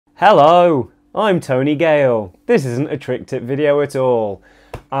Hello, I'm Tony Gale. This isn't a trick tip video at all.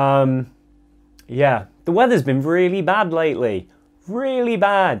 Yeah, the weather's been really bad lately. Really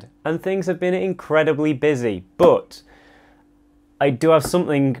bad. And things have been incredibly busy. But I do have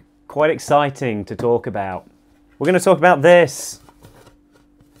something quite exciting to talk about. We're going to talk about this.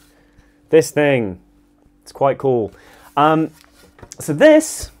 This thing. It's quite cool. So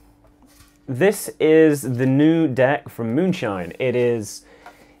this is the new deck from Moonshine. It is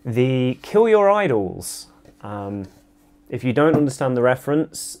the Kill Your Idols. If you don't understand the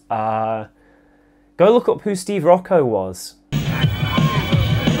reference, go look up who Steve Rocco was.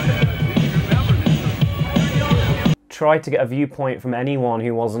 Try to get a viewpoint from anyone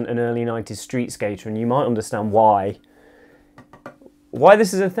who wasn't an early 90s street skater and you might understand why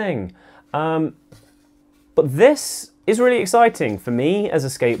this is a thing. But this is really exciting for me as a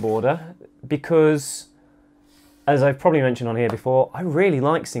skateboarder because, as I've probably mentioned on here before, I really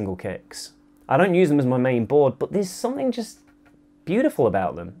like single kicks. I don't use them as my main board, but there's something just beautiful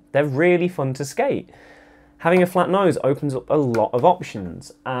about them. They're really fun to skate. Having a flat nose opens up a lot of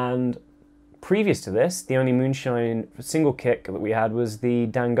options, and previous to this, the only Moonshine single kick that we had was the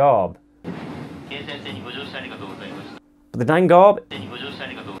Dangarb. But the Dangarb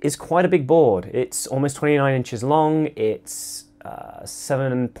is quite a big board. It's almost 29 inches long, it's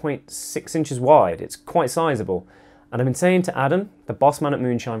 7.6 inches wide. It's quite sizable. And I've been saying to Adam, the boss man at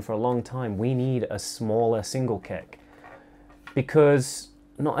Moonshine, for a long time, we need a smaller single kick. Because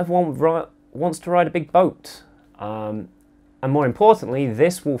not everyone wants to ride a big boat. And more importantly,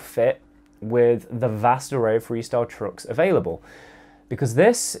 this will fit with the vast array of freestyle trucks available. Because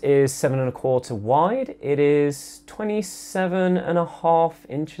this is 7.25 wide, it is 27.5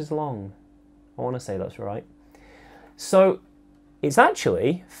 inches long. I want to say that's right. So it's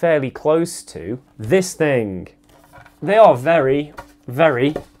actually fairly close to this thing. They are very,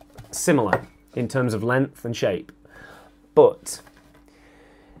 very similar in terms of length and shape. But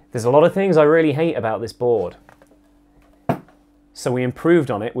there's a lot of things I really hate about this board. So we improved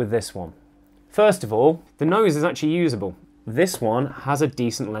on it with this one. First of all, the nose is actually usable. This one has a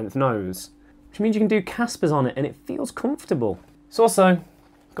decent length nose, which means you can do Caspers on it and it feels comfortable. It's also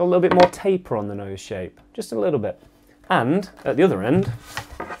got a little bit more taper on the nose shape, just a little bit. And at the other end,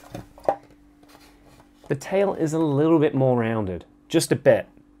 the tail is a little bit more rounded, just a bit.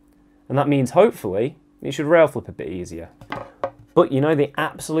 And that means hopefully it should rail flip a bit easier. But you know the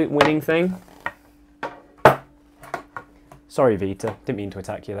absolute winning thing? Sorry Vita, didn't mean to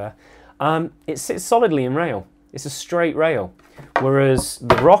attack you there. It sits solidly in rail. It's a straight rail, whereas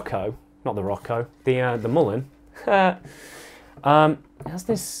the Rocco, not the Rocco, the Mullen, has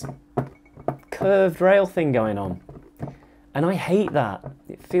this curved rail thing going on. And I hate that.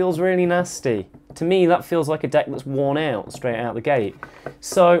 It feels really nasty. To me, that feels like a deck that's worn out straight out the gate.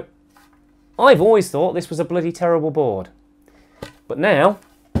 So, I've always thought this was a bloody terrible board. But now,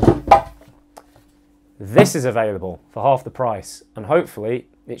 this is available for half the price, and hopefully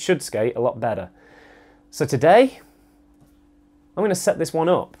it should skate a lot better. So today, I'm going to set this one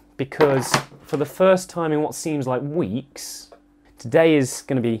up because for the first time in what seems like weeks, today is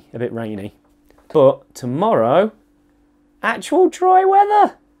going to be a bit rainy, but tomorrow, actual dry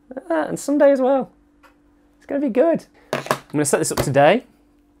weather, and Sunday as well. It's going to be good. I'm going to set this up today.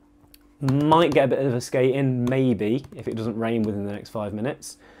 Might get a bit of a skate in, maybe, if it doesn't rain within the next 5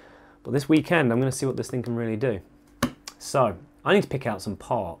 minutes. But this weekend, I'm going to see what this thing can really do. So, I need to pick out some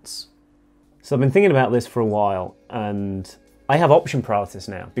parts. So I've been thinking about this for a while, and I have option paralysis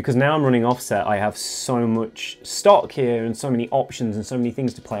now. Because now I'm running offset, I have so much stock here, and so many options, and so many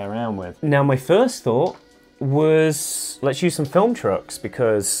things to play around with. Now my first thought was, let's use some film trucks,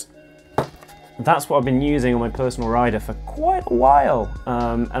 because that's what I've been using on my personal rider for quite a while.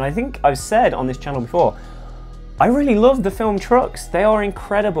 And I think I've said on this channel before, I really love the film trucks. They are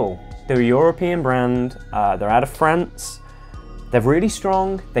incredible. They're a European brand, they're out of France. They're really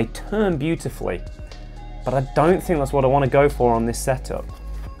strong, they turn beautifully, but I don't think that's what I want to go for on this setup,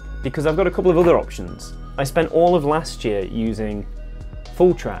 because I've got a couple of other options. I spent all of last year using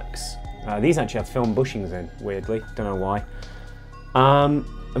full tracks. These actually have film bushings in, weirdly, don't know why.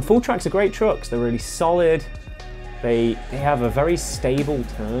 And full tracks are great trucks, they're really solid, they have a very stable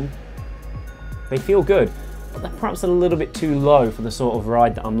turn, they feel good, but they're perhaps a little bit too low for the sort of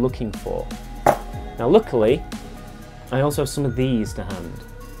ride that I'm looking for. Now luckily, I also have some of these to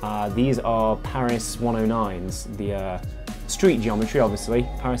hand. These are Paris 109s, the street geometry obviously.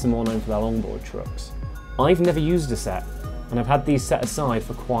 Paris are more known for their longboard trucks. I've never used a set, and I've had these set aside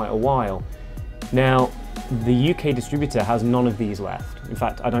for quite a while. Now, the UK distributor has none of these left. In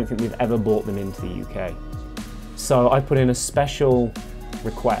fact, I don't think we've ever bought them into the UK. So I put in a special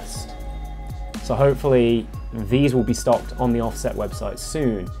request. So hopefully these will be stocked on the Offset website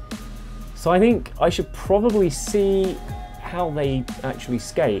soon. So I think I should probably see how they actually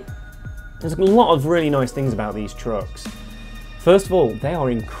skate. There's a lot of really nice things about these trucks. First of all, they are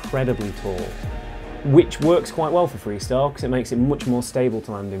incredibly tall, which works quite well for freestyle because it makes it much more stable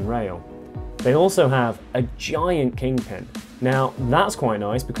to land in rail. They also have a giant kingpin. Now that's quite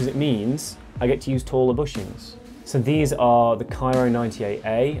nice because it means I get to use taller bushings. So these are the Cairo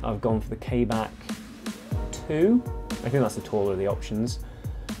 98A. I've gone for the K-Back 2. I think that's the taller of the options.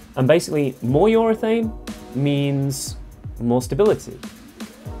 And basically more urethane means more stability.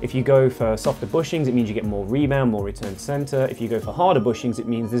 If you go for softer bushings, it means you get more rebound, more return to center. If you go for harder bushings, it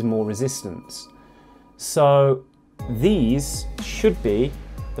means there's more resistance. So these should be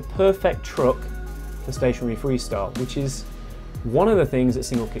the perfect truck for stationary freestyle, which is one of the things that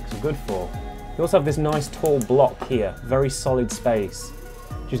single kicks are good for. You also have this nice tall block here, very solid space,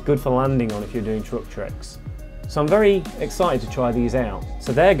 which is good for landing on if you're doing truck tricks. So I'm very excited to try these out.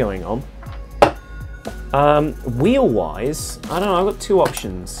 So they're going on. Wheel-wise, I don't know, I've got two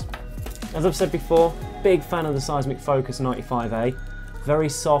options. As I've said before, big fan of the Seismic Focus 95A. Very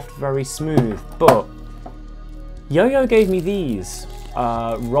soft, very smooth, but Yo-Yo gave me these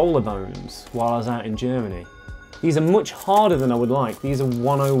roller bones while I was out in Germany. These are much harder than I would like. These are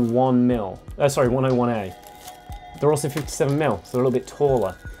 101A. They're also 57mm, so they're a little bit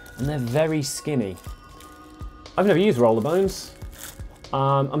taller, and they're very skinny. I've never used roller bones.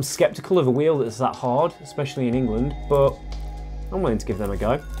 I'm skeptical of a wheel that's that hard, especially in England, but I'm willing to give them a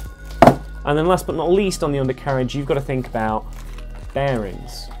go. And then last but not least on the undercarriage, you've got to think about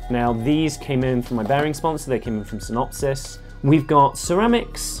bearings. Now these came in from my bearing sponsor, they came in from Synopsys. We've got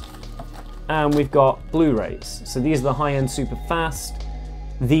ceramics and we've got Blu-rays. So these are the high-end super fast.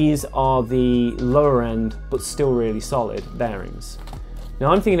 These are the lower end, but still really solid bearings.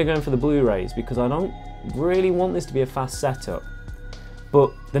 Now I'm thinking of going for the Blu-rays because I don't really want this to be a fast setup.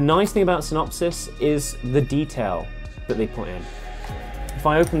 But the nice thing about Synopsys is the detail that they put in. If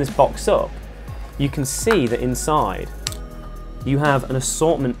I open this box up, you can see that inside you have an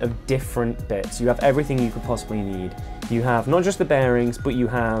assortment of different bits. You have everything you could possibly need. You have not just the bearings, but you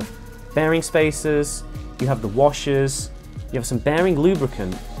have bearing spacers, you have the washers, you have some bearing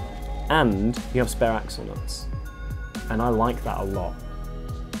lubricant, and you have spare axle nuts. And I like that a lot.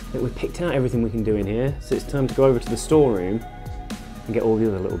 We've picked out everything we can do in here, so it's time to go over to the storeroom and get all the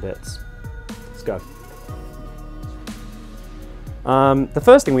other little bits. Let's go. The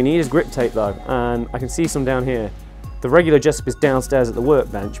first thing we need is grip tape though, and I can see some down here. The regular Jessup is downstairs at the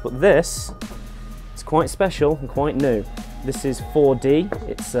workbench, but this is quite special and quite new. This is 4D,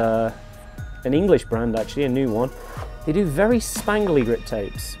 it's an English brand actually, a new one. They do very spangly grip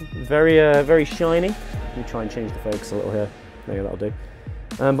tapes, very shiny. Let me try and change the focus a little here, maybe that'll do.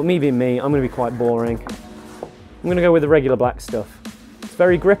 But me being me, I'm going to be quite boring. I'm going to go with the regular black stuff. It's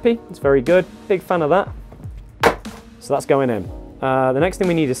very grippy, it's very good, big fan of that. So that's going in. The next thing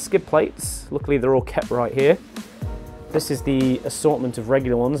we need is skid plates. Luckily they're all kept right here. This is the assortment of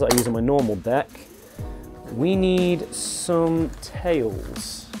regular ones that I use on my normal deck. We need some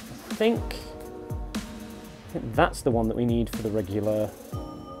tails. I think that's the one that we need for the regular.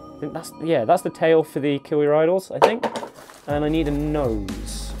 I think that's the tail for the Kiwi Rydals, I think. And I need a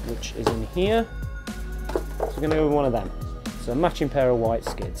nose, which is in here. So we're gonna go with one of them. So a matching pair of white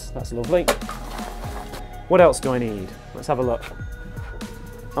skids, that's lovely. What else do I need? Let's have a look.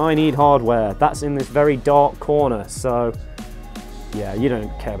 I need hardware. That's in this very dark corner, so yeah, you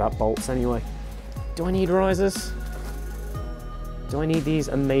don't care about bolts anyway. Do I need risers? Do I need these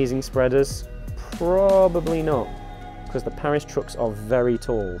amazing spreaders? Probably not, because the Paris trucks are very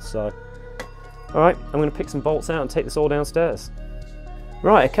tall, so. All right, I'm gonna pick some bolts out and take this all downstairs.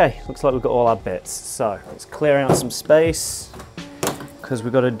 Right, okay, looks like we've got all our bits. So let's clear out some space, because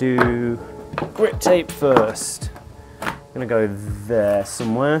we've got to do grip tape first. I'm gonna go there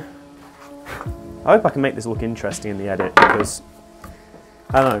somewhere. I hope I can make this look interesting in the edit, because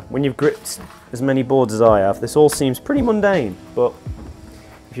I don't know, when you've gripped as many boards as I have, this all seems pretty mundane, but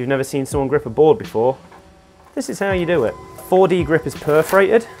if you've never seen someone grip a board before, this is how you do it. 4D grip is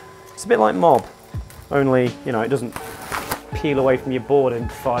perforated. It's a bit like Mob, only, you know, it doesn't peel away from your board in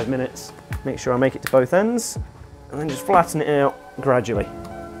 5 minutes. Make sure I make it to both ends, and then just flatten it out gradually.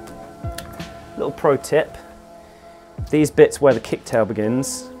 Little pro tip, these bits where the kicktail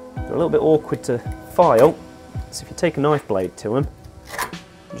begins, they're a little bit awkward to file, so if you take a knife blade to them,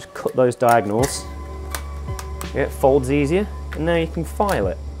 just cut those diagonals, it folds easier, and now you can file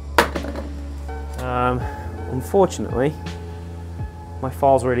it. Unfortunately, my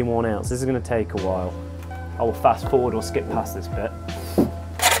file's really worn out, so this is going to take a while. I will fast forward or skip past this bit.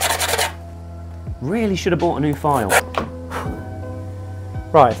 Really should have bought a new file.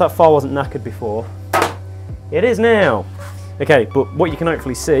 Right, if that file wasn't knackered before, it is now. Okay, but what you can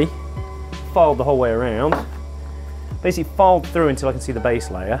hopefully see, filed the whole way around. Basically filed through until I can see the base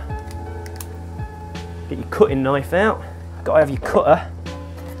layer. Get your cutting knife out. Got to have your cutter.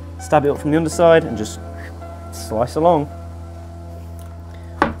 Stab it up from the underside and just slice along.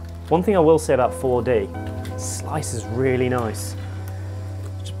 One thing I will say about 4D, slice is really nice.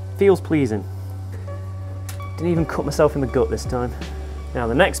 Just feels pleasing. Didn't even cut myself in the gut this time. Now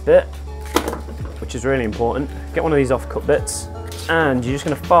the next bit, which is really important, get one of these off-cut bits and you're just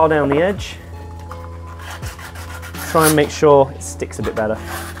going to file down the edge. Try and make sure it sticks a bit better.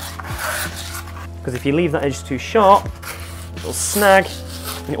 Because if you leave that edge too sharp, it'll snag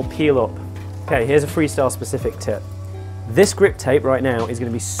and it'll peel up. Okay, here's a freestyle specific tip. This grip tape right now is going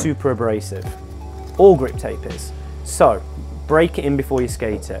to be super abrasive. All grip tape is. So, break it in before you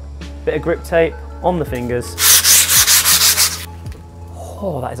skate it. Bit of grip tape on the fingers.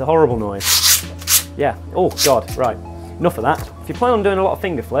 Oh, that is a horrible noise. Yeah, oh God, right. Enough of that. If you plan on doing a lot of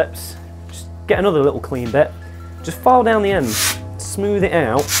finger flips, just get another little clean bit. Just file down the end, smooth it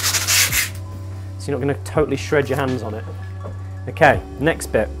out, so you're not going to totally shred your hands on it. Okay, next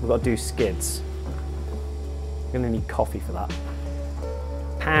bit, we've got to do skids. We're going to need coffee for that.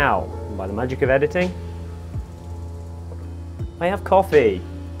 Pow! And by the magic of editing, I have coffee.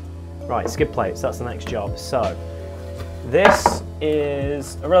 Right, skid plates, that's the next job. So, this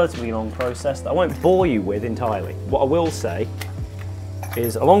is a relatively long process that I won't bore you with entirely. What I will say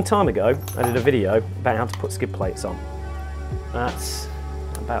is a long time ago, I did a video about how to put skid plates on. That's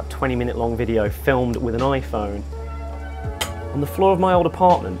about a 20-minute long video filmed with an iPhone on the floor of my old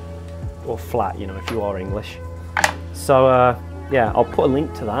apartment, or flat, you know, if you are English. So yeah, I'll put a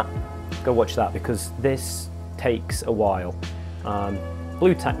link to that. Go watch that because this takes a while.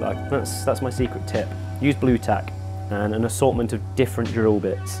 Blue tack though, that's my secret tip. Use blue tack and an assortment of different drill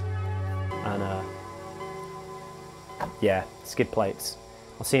bits. And yeah, skid plates.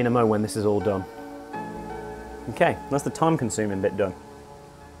 I'll see you in a mo when this is all done. Okay, that's the time-consuming bit done.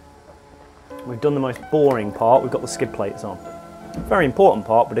 We've done the most boring part, we've got the skid plates on. Very important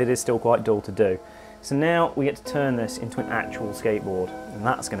part, but it is still quite dull to do. So now we get to turn this into an actual skateboard, and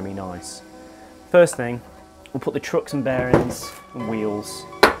that's going to be nice. First thing, we'll put the trucks and bearings and wheels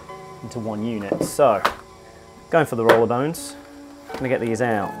into one unit. So, going for the roller bones, I'm going to get these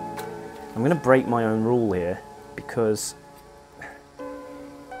out. I'm going to break my own rule here, because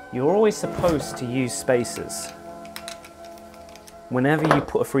you're always supposed to use spacers. Whenever you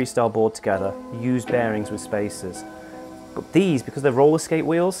put a freestyle board together, use bearings with spacers. But these, because they're roller skate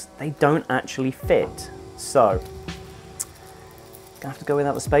wheels, they don't actually fit. So, I'm gonna have to go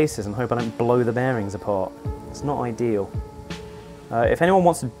without the spacers and hope I don't blow the bearings apart. It's not ideal. If anyone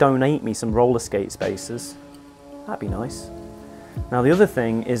wants to donate me some roller skate spacers, that'd be nice. Now the other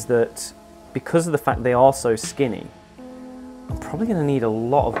thing is that, because of the fact they are so skinny, I'm probably going to need a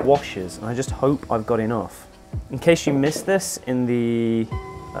lot of washers, and I just hope I've got enough. In case you missed this in the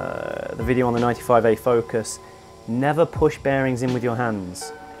video on the 95A Focus, never push bearings in with your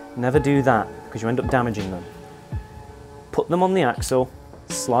hands. Never do that, because you end up damaging them. Put them on the axle,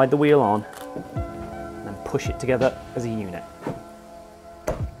 slide the wheel on, and then push it together as a unit.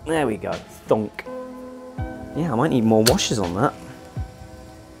 There we go, thunk. Yeah, I might need more washers on that.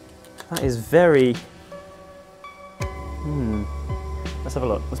 That is very... Let's have a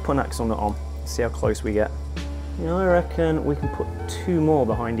look. Let's put an axle nut on. See how close we get. You know, I reckon we can put 2 more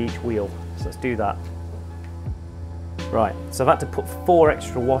behind each wheel. So let's do that. Right, so I've had to put 4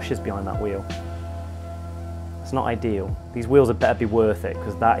 extra washers behind that wheel. It's not ideal. These wheels had better be worth it,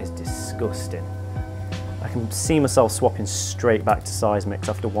 because that is disgusting. I can see myself swapping straight back to size mix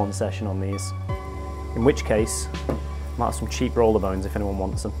after one session on these. In which case, I might have some cheap roller bones if anyone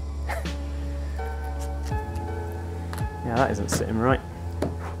wants them. Yeah, that isn't sitting right.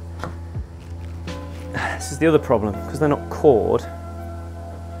 This is the other problem, because they're not cored.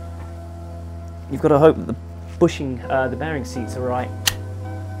 You've got to hope that the bushing, the bearing seats are right.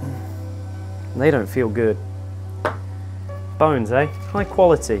 They don't feel good. Bones, eh? High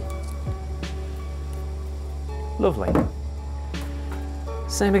quality. Lovely.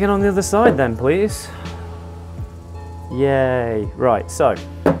 Same again on the other side then, please. Yay. Right, so,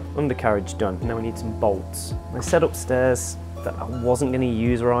 undercarriage done. Now we need some bolts. I said upstairs that I wasn't going to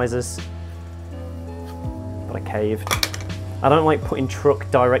use risers, but I caved. I don't like putting truck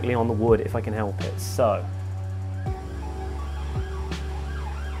directly on the wood if I can help it, so.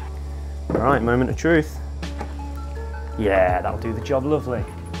 Alright, moment of truth. Yeah, that'll do the job lovely.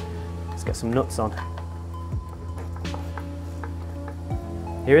 Let's get some nuts on.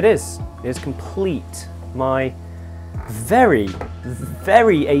 Here it is. is complete. My very,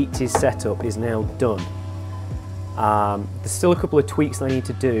 very 80s setup is now done. There's still a couple of tweaks that I need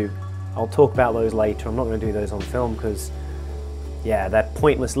to do. I'll talk about those later. I'm not going to do those on film because, yeah, they're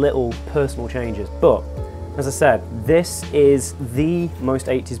pointless little personal changes. But, as I said, this is the most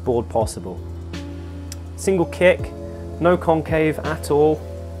 80s board possible. Single kick, no concave at all,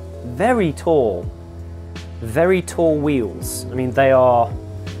 very tall wheels. I mean, they are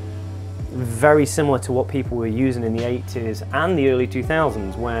very similar to what people were using in the 80s and the early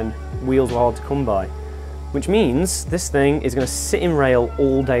 2000s when wheels were hard to come by. Which means this thing is going to sit in rail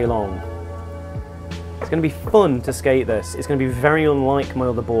all day long. It's going to be fun to skate this. It's going to be very unlike my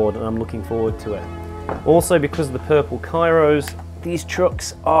other board and I'm looking forward to it. Also, because of the purple Kairos, these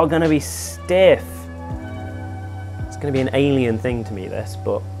trucks are going to be stiff. It's going to be an alien thing to me, this,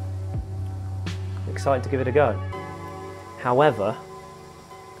 but I'm excited to give it a go. However,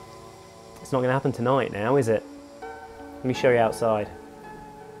 it's not going to happen tonight now, is it? Let me show you outside.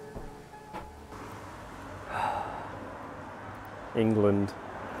 England.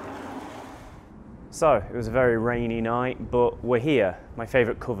 So, it was a very rainy night, but we're here, my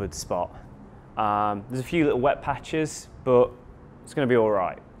favourite covered spot. There's a few little wet patches, but it's going to be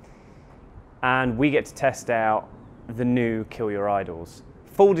alright. And we get to test out the new Kill Your Idols.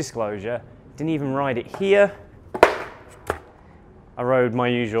 Full disclosure, didn't even ride it here. I rode my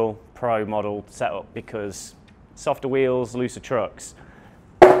usual pro model setup because softer wheels, looser trucks.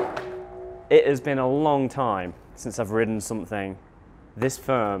 It has been a long time since I've ridden something this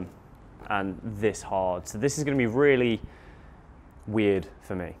firm and this hard. So this is going to be really weird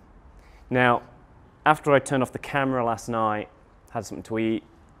for me. Now, after I turned off the camera last night, had something to eat,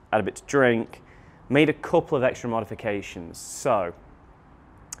 had a bit to drink, made a couple of extra modifications. So,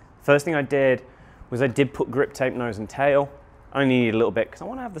 first thing I did was I did put grip tape nose and tail. I only need a little bit because I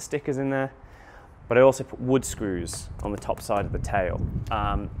want to have the stickers in there. But I also put wood screws on the top side of the tail.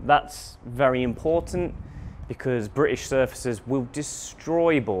 That's very important because British surfaces will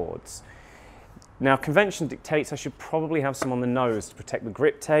destroy boards. Now, convention dictates I should probably have some on the nose to protect the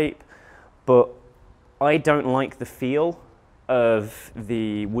grip tape, but I don't like the feel of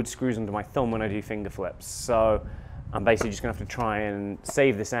the wood screws under my thumb when I do finger flips. So I'm basically just gonna have to try and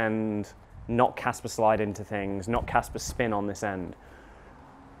save this end, not Casper slide into things, not Casper spin on this end.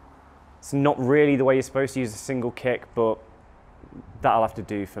 It's not really the way you're supposed to use a single kick, but that'll have to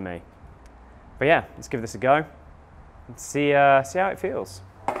do for me. But yeah, let's give this a go and see how it feels.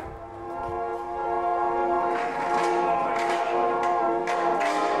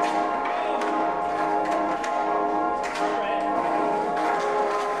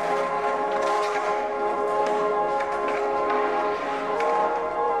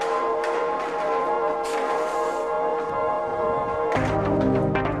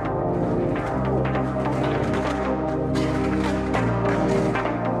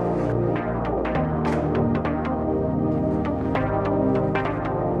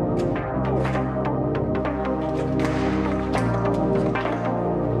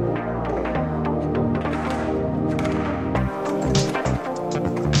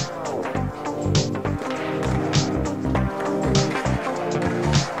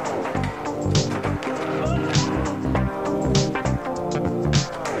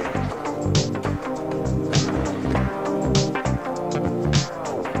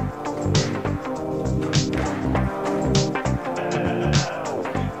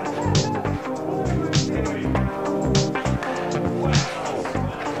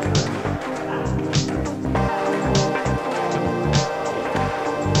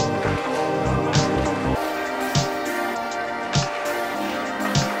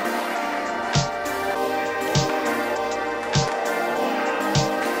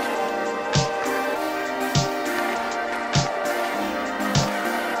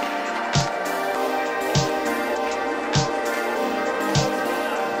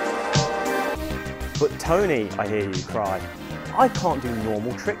 But Tony, I hear you cry, I can't do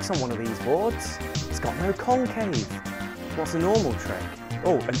normal tricks on one of these boards. It's got no concave. What's a normal trick?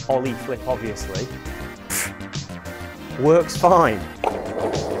 Oh, an ollie flip, obviously. Works fine.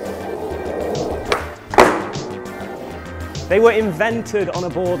 They were invented on a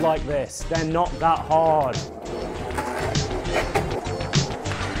board like this. They're not that hard.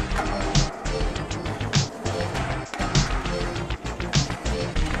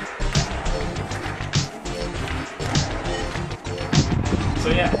 So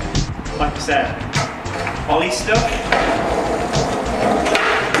yeah, like I said, ollie stuff,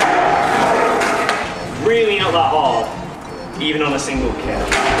 really not that hard, even on a single kick.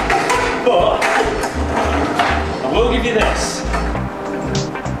 But I will give you this,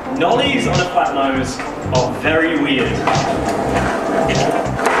 Nollies on a flat nose are very weird.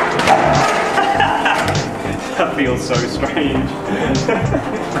 That feels so strange.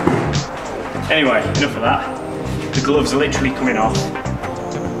 Anyway, enough of that. The gloves are literally coming off.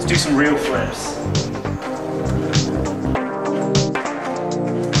 Let's do some real flips.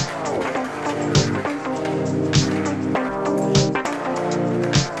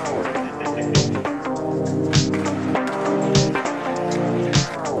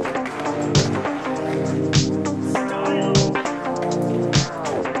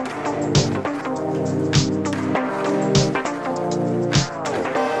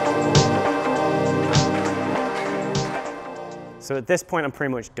 So at this point I'm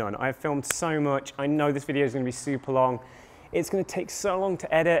pretty much done. I've filmed so much. I know this video is going to be super long. It's going to take so long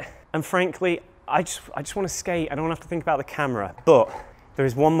to edit. And frankly, I just want to skate. I don't want to have to think about the camera. But there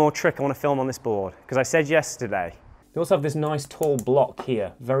is one more trick I want to film on this board. Because I said yesterday. You also have this nice tall block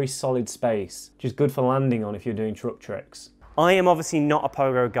here. Very solid space. Which is good for landing on if you're doing truck tricks. I am obviously not a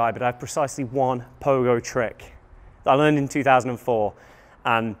pogo guy, but I have precisely one pogo trick that I learned in 2004.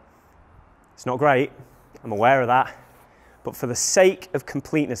 And it's not great. I'm aware of that. But for the sake of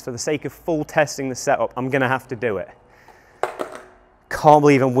completeness, for the sake of full testing the setup, I'm gonna have to do it. Can't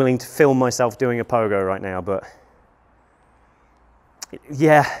believe I'm willing to film myself doing a pogo right now, but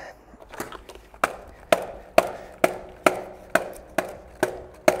yeah.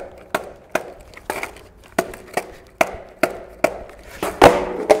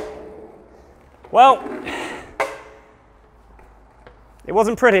 Well, it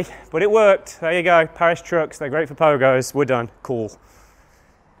wasn't pretty, but it worked. There you go, Paris trucks, they're great for pogos. We're done, cool.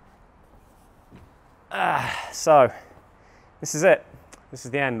 So, this is it. This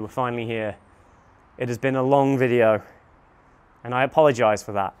is the end, we're finally here. It has been a long video, and I apologize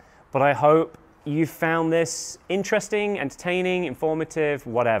for that. But I hope you found this interesting, entertaining, informative,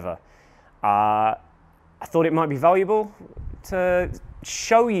 whatever. I thought it might be valuable to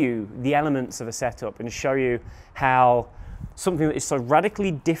show you the elements of a setup and show you how something that is so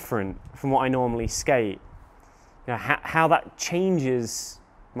radically different from what I normally skate, you know, how that changes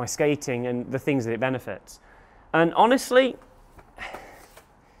my skating and the things that it benefits. And honestly,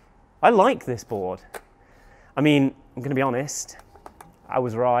 I like this board. I mean, I'm gonna be honest, I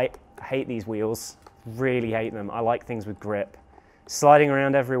was right. I hate these wheels, really hate them. I like things with grip. Sliding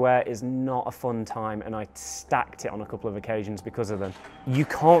around everywhere is not a fun time, and I stacked it on a couple of occasions because of them. You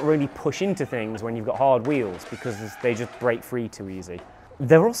can't really push into things when you've got hard wheels because they just break free too easy.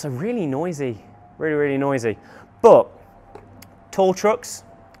 They're also really noisy, really noisy. But tall trucks,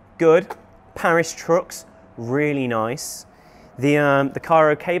 good. Paris trucks, really nice. The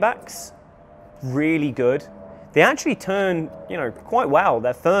Cairo K-backs, really good. They actually turn, you know, quite well.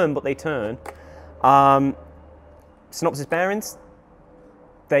 They're firm, but they turn. Synopsis bearings,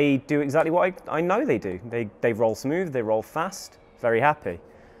 they do exactly what I know they do. They roll smooth, they roll fast, very happy.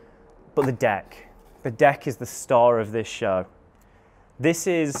 But the deck is the star of this show. This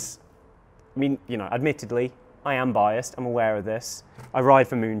is, I mean, you know, admittedly, I am biased, I'm aware of this. I ride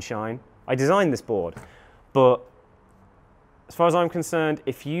for Moonshine. I designed this board. But as far as I'm concerned,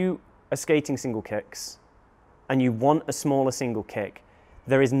 if you are skating single kicks and you want a smaller single kick,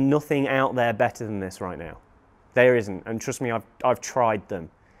 there is nothing out there better than this right now. There isn't, and trust me, I've tried them.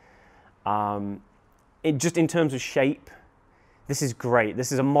 Just in terms of shape, this is great.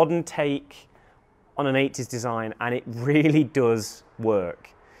 This is a modern take on an 80s design, and it really does work.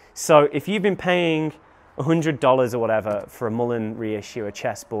 So if you've been paying $100 or whatever for a Mullen reissue, a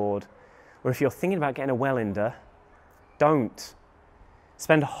chessboard, or if you're thinking about getting a Wellinder, don't.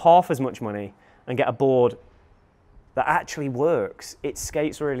 Spend half as much money and get a board that actually works. It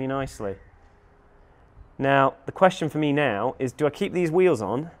skates really nicely. Now, the question for me now is, do I keep these wheels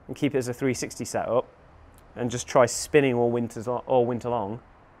on and keep it as a 360 setup and just try spinning all winter long?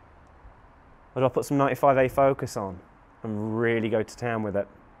 Or do I put some 95A focus on and really go to town with it?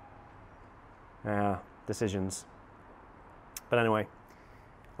 Decisions. But anyway,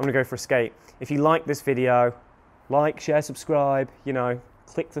 I'm gonna go for a skate. If you like this video, like, share, subscribe, you know,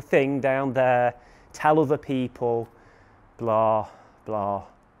 click the thing down there, tell other people, blah, blah,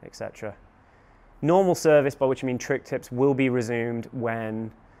 etc. Normal service, by which I mean Tricktips, will be resumed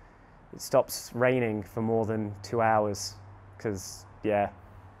when it stops raining for more than 2 hours. Because, yeah,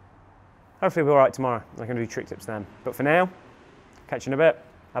 hopefully we'll be all right tomorrow. I'm going to do Tricktips then. But for now, catch you in a bit.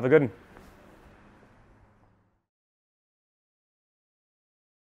 Have a good one.